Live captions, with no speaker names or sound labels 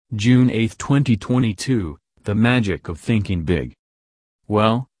June 8, 2022, The Magic of Thinking Big.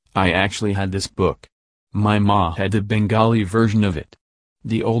 Well, I actually had this book. My ma had the Bengali version of it.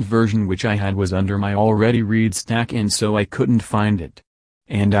 The old version which I had was under my already read stack and so I couldn't find it.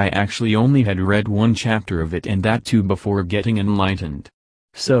 And I actually only had read one chapter of it and that too before getting enlightened.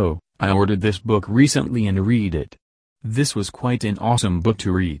 So, I ordered this book recently and read it. This was quite an awesome book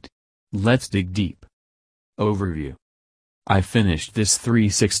to read. Let's dig deep. Overview. I finished this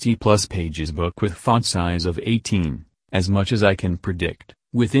 360+ pages book with font size of 18, as much as I can predict,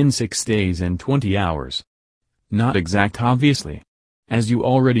 within 6 days and 20 hours. Not exact obviously. As you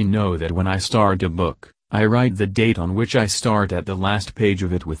already know that when I start a book, I write the date on which I start at the last page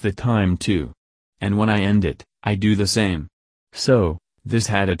of it with the time too. And when I end it, I do the same. So, this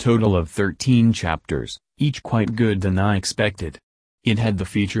had a total of 13 chapters, each quite good than I expected. It had the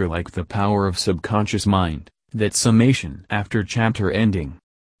feature like the power of subconscious mind, that summation after chapter ending.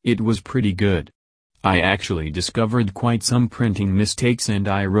 It was pretty good. I actually discovered quite some printing mistakes and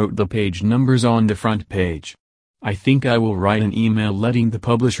I wrote the page numbers on the front page. I think I will write an email letting the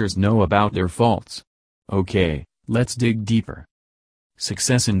publishers know about their faults. Okay, let's dig deeper.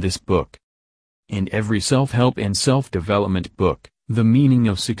 Success in this book. In every self-help and self-development book, the meaning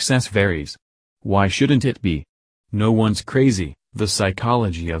of success varies. Why shouldn't it be? No one's crazy, the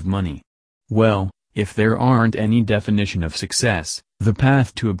psychology of money. Well, if there aren't any definition of success, the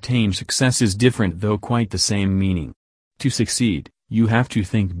path to obtain success is different though quite the same meaning. To succeed, you have to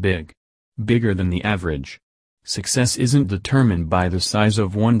think big. Bigger than the average. Success isn't determined by the size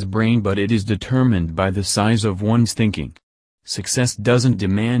of one's brain but it is determined by the size of one's thinking. Success doesn't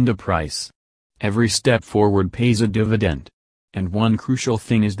demand a price. Every step forward pays a dividend. And one crucial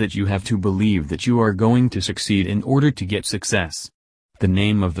thing is that you have to believe that you are going to succeed in order to get success. The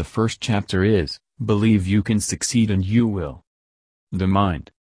name of the first chapter is, Believe You Can Succeed and You Will. The mind.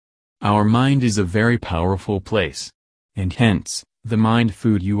 Our mind is a very powerful place. And hence, the mind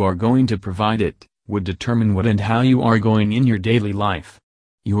food you are going to provide it, would determine what and how you are going in your daily life.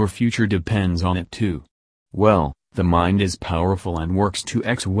 Your future depends on it too. Well, the mind is powerful and works to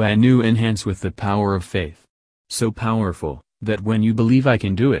enhance with the power of faith. So powerful, that when you believe I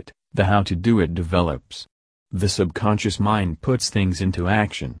can do it, the how to do it develops. The subconscious mind puts things into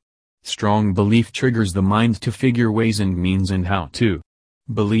action. Strong belief triggers the mind to figure ways and means and how to.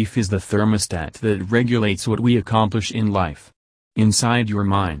 Belief is the thermostat that regulates what we accomplish in life. Inside your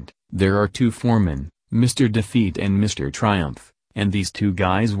mind, there are two foremen, Mr. Defeat and Mr. Triumph, and these two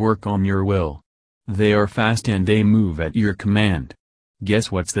guys work on your will. They are fast and they move at your command.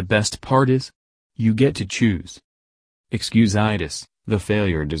 Guess what's the best part is? You get to choose. Excusitis, the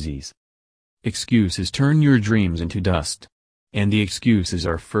failure disease. Excuses turn your dreams into dust. And the excuses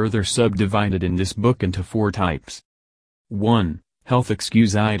are further subdivided in this book into 4 types. 1. Health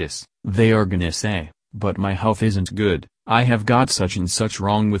excusitis. They are gonna say, but my health isn't good, I have got such and such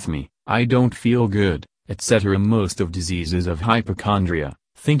wrong with me, I don't feel good, etc. Most of diseases of hypochondria,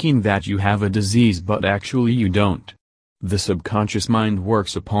 thinking that you have a disease but actually you don't. The subconscious mind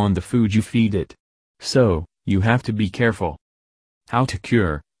works upon the food you feed it. So, you have to be careful. How to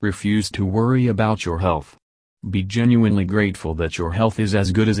cure. Refuse to worry about your health. Be genuinely grateful that your health is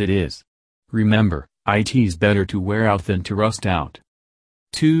as good as it is. Remember, it's better to wear out than to rust out.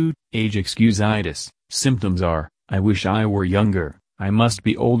 2. Age excusitis. Symptoms are, I wish I were younger, I must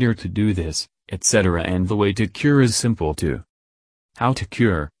be older to do this, etc. And the way to cure is simple too. How to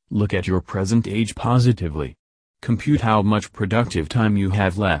cure. Look at your present age positively. Compute how much productive time you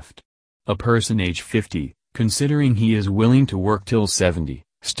have left. A person age 50, considering he is willing to work till 70,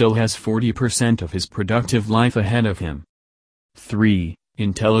 still has 40% of his productive life ahead of him. 3.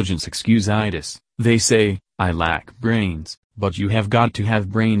 Intelligence excusitis. They say, I lack brains, but you have got to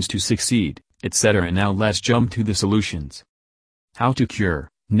have brains to succeed, etc. Now let's jump to the solutions. How to cure.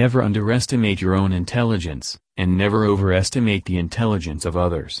 Never underestimate your own intelligence, and never overestimate the intelligence of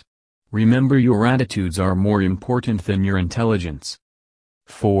others. Remember your attitudes are more important than your intelligence.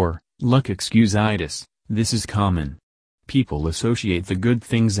 4. Luck excusitis. This is common. People associate the good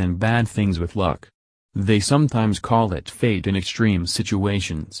things and bad things with luck. They sometimes call it fate in extreme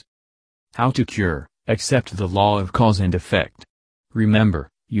situations. How to cure. Accept the law of cause and effect. Remember,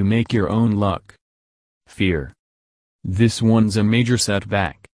 you make your own luck. Fear. This one's a major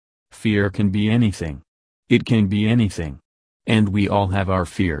setback. Fear can be anything. It can be anything. And we all have our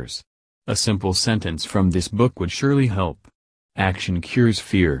fears. A simple sentence from this book would surely help. Action cures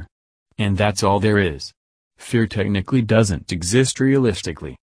fear. And that's all there is. Fear technically doesn't exist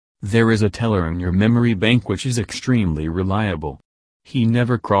realistically. There is a teller in your memory bank which is extremely reliable. He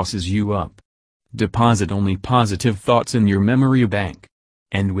never crosses you up. Deposit only positive thoughts in your memory bank.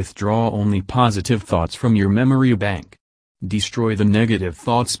 and withdraw only positive thoughts from your memory bank. Destroy the negative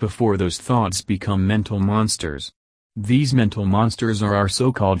thoughts before those thoughts become mental monsters. These mental monsters are our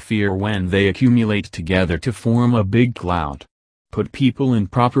so-called fear when they accumulate together to form a big cloud. Put people in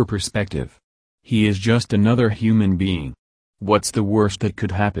proper perspective. He is just another human being. What's the worst that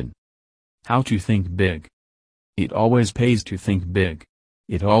could happen? How to think big. It always pays to think big.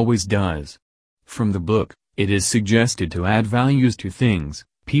 It always does. From the book, it is suggested to add values to things,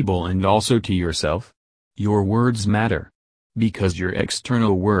 people, and also to yourself. Your words matter. Because your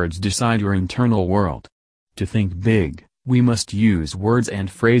external words decide your internal world. To think big, we must use words and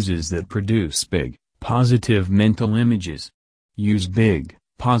phrases that produce big, positive mental images. Use big,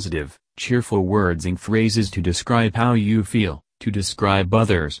 positive, cheerful words and phrases to describe how you feel, to describe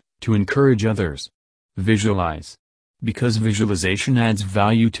others, to encourage others. Visualize. Because visualization adds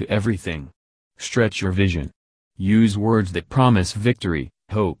value to everything. Stretch your vision. Use words that promise victory,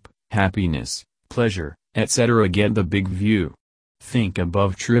 hope, happiness, pleasure, etc. Get the big view. Think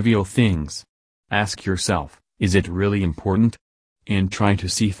above trivial things. Ask yourself, is it really important? And try to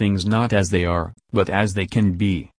see things not as they are, but as they can be.